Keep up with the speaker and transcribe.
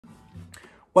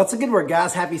What's a good word,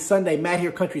 guys? Happy Sunday. Matt here,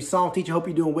 country song teacher. Hope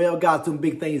you're doing well. God's doing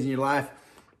big things in your life.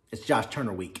 It's Josh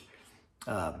Turner week.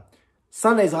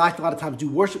 Sundays, I like to a lot of times do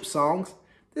worship songs.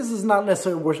 This is not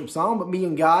necessarily a worship song, but me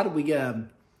and God,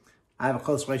 I have a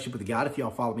close relationship with God. If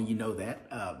y'all follow me, you know that.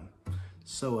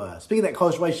 Speaking of that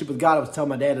close relationship with God, I was telling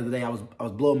my dad the other day I was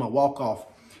blowing my walk off,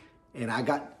 and I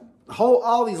got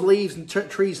all these leaves and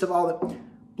trees, stuff, all that,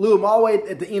 blew them all the way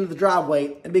at the end of the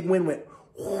driveway, and a big wind went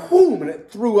whoom, and it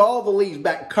threw all the leaves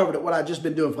back and covered it, what I'd just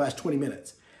been doing for the last 20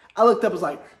 minutes. I looked up and was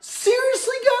like,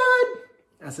 seriously, God?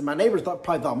 I said, my neighbors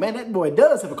probably thought, man, that boy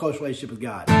does have a close relationship with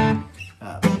God.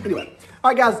 Anyway,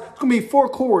 all right, guys, it's going to be 4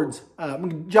 chords.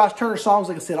 Josh Turner songs,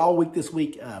 like I said, all week this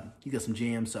week. You got some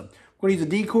jams. So we're going to use a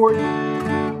D chord,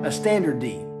 a standard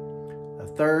D, a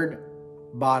third,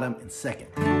 bottom, and second.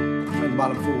 And the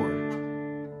bottom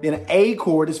 4. Then an A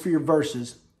chord is for your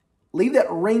verses. Leave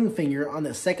that ring finger on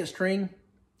that second string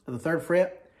of the 3rd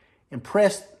fret and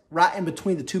press right in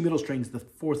between the 2 middle strings, the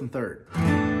 4th and 3rd.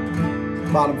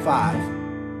 Bottom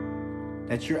 5.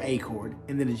 That's your A chord.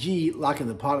 And then a G, locking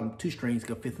the bottom 2 strings,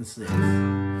 go 5th and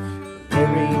 6th. There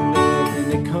ain't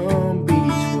nothing to come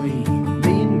between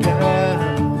me and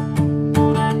God.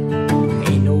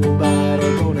 Ain't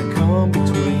nobody gonna come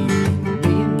between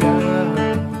me and God.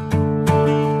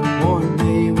 One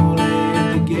day we'll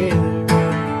live together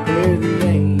where the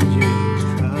angels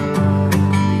try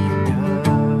me and God.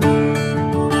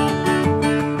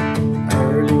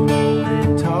 Early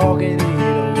morning talking it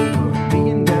over me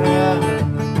and God.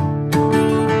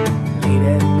 Late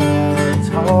at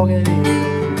night talking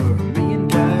it over me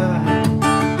and God.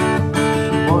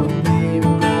 One day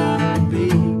we're gonna be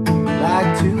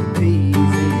like 2 peas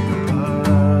in a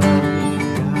pod.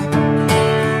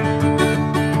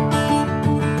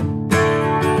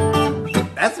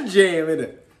 That's a jam, isn't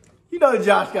it? You know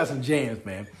Josh got some jams,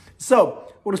 man. So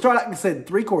we're going to start out, like I said,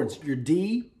 3 chords. Your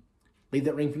D, leave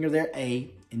that ring finger there,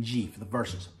 A, and G for the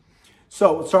verses.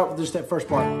 So let's start with just that first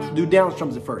part. Do down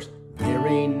strums at first. There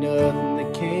ain't nothing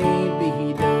that can't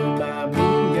be done by me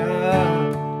and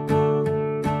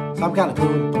God. So I'm kind of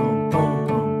boom, boom,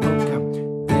 boom, boom,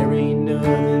 boom. There ain't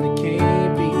nothing that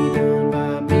can't be done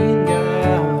by me and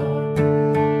God.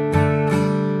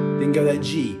 Then go that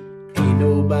G. Ain't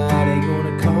nobody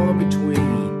gonna come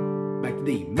between. Back to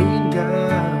D. Me and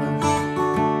God.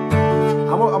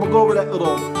 I'm gonna go over that little.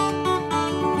 I'm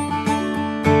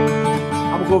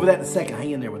gonna go over that in a second.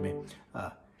 Hang in there with me.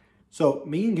 So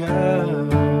me and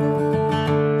God.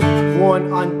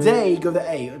 1 on day, go the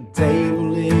A. A day we'll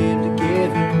live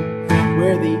together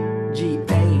where the G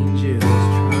angels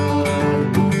try.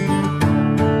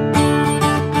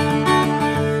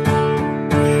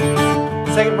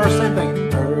 Second verse, same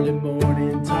thing. Early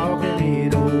morning talking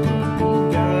it over me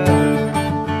and God.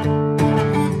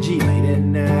 G late at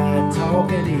night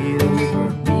talking it over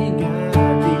me and God.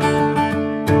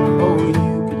 Oh, you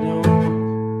could know,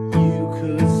 you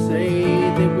could say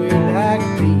that we're like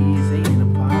peas in a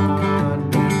pod.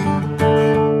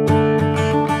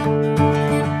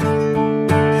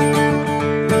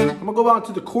 I'm gonna go on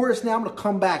to the chorus now. I'm gonna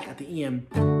come back at the end.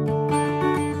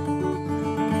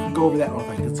 Go over that whole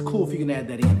thing. It's cool if you can add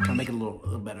that in. I'll make it a little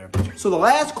better. So the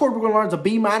last chord we're going to learn is a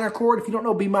B minor chord. If you don't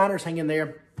know B minors, hang in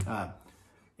there.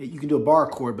 You can do a bar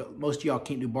chord, but most of y'all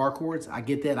can't do bar chords. I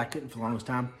get that. I couldn't for the longest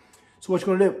time. So what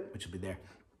you're going to do, which will be there,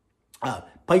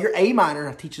 play your A minor.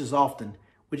 I teach this often,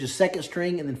 which is 2nd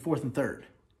string and then 4th and 3rd.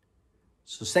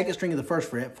 So 2nd string of the 1st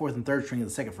fret, 4th and 3rd string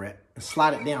of the 2nd fret, and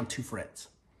slide it down 2 frets.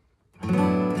 It's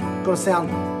going to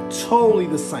sound totally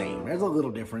the same. There's a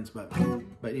little difference, but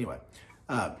anyway.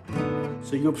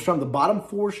 So you'll strum the bottom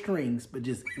 4 strings, but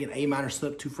just get A minor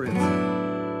slip 2 frets.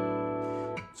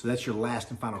 So that's your last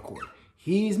and final chord.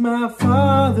 He's my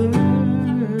father.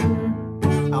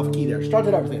 Alpha key there. Start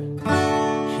that over there.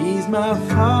 He's my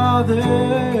father.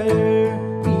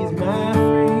 He's my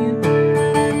friend.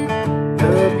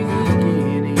 The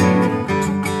beginning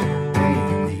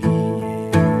and the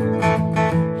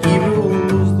end. He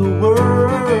rules the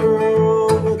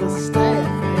world with a staff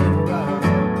and a rod.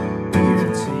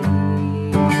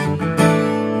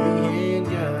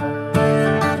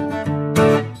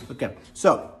 Okay,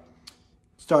 so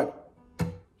start.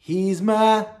 He's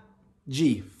my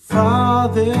G,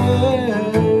 Father,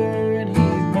 and he's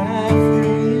my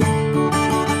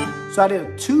friend. So I did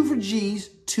a 2 for G's,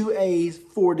 2 A's,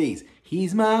 4 D's.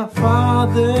 He's my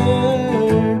Father,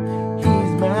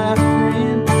 he's my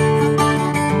friend.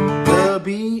 The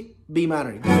B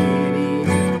minor,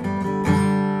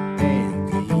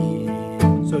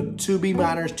 and so 2 B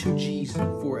minors, 2 G's,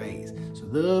 4 A's. So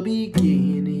the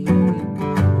beginning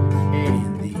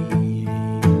and the end.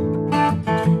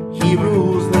 He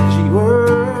rules the G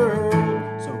word.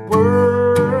 So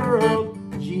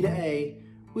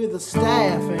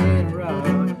staff and a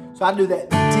rod. So I do that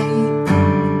D,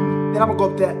 then I'm gonna go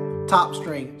up that top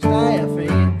string. Staff and, if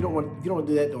you don't want to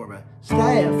do that, don't worry about it.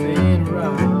 Staff and a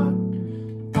rod,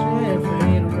 staff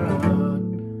and a rod.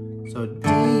 So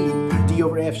D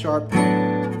over F sharp,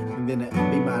 and then that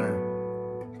B minor.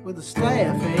 With a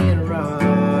staff and a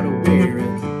rod, where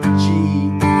is G,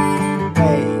 A,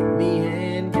 me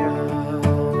and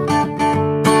God.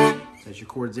 That's your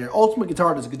chords there. Ultimate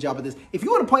Guitar does a good job of this. If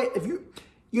you want to play it,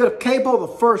 you got a capo the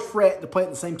first fret to play it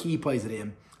in the same key he plays it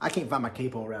in. I can't find my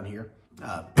capo around here,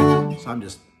 so I'm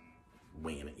just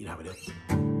winging it. You know how we do.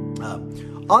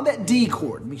 On that D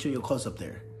chord, make sure you're close up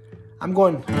there. I'm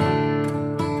going.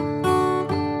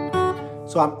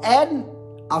 So I'm adding.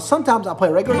 Sometimes I'll play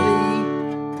a regular D,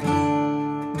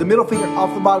 the middle finger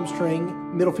off the bottom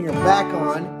string, middle finger back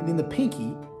on, and then the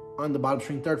pinky on the bottom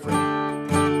string, third fret.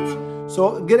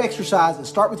 So a good exercise is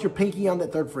start with your pinky on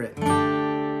that third fret.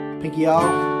 Pinky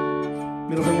off,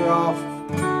 middle finger off.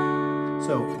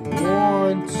 So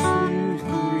 1, 2,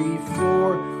 3,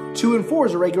 4. 2 and 4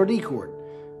 is a regular D chord.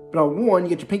 But on 1, you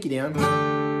get your pinky down.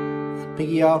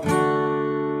 Pinky off. 3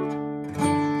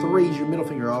 is your middle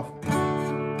finger off.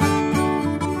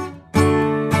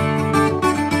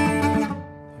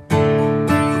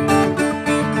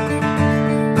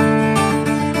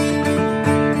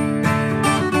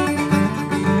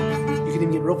 You can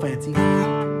even get real fancy.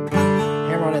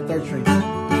 Hammer on that third string.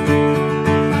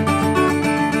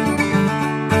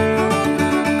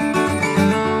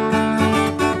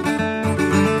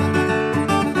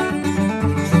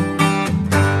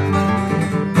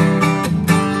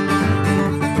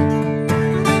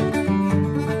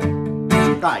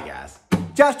 Alright guys,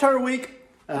 Josh Turner week.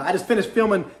 I just finished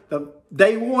filming the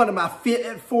day 1 of my Fit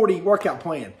at 40 workout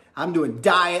plan. I'm doing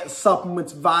diet,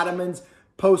 supplements, vitamins,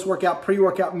 post-workout,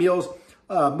 pre-workout meals,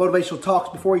 motivational talks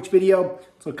before each video.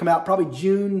 So it'll come out probably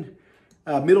June,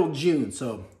 middle of June.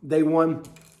 So day 1,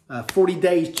 40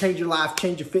 days, change your life,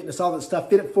 change your fitness, all that stuff.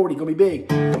 Fit at 40, gonna be big.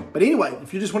 But anyway,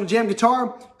 if you just want to jam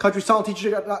guitar,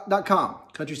 CountrySongTeacher.com.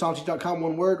 CountrySongTeacher.com,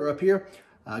 one word, or up here.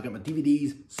 I got my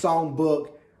DVDs, song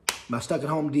book, my stuck at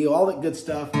home deal, all that good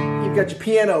stuff. You've got your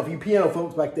piano, for you piano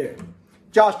folks back there.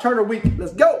 Josh Turner week,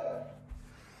 let's go.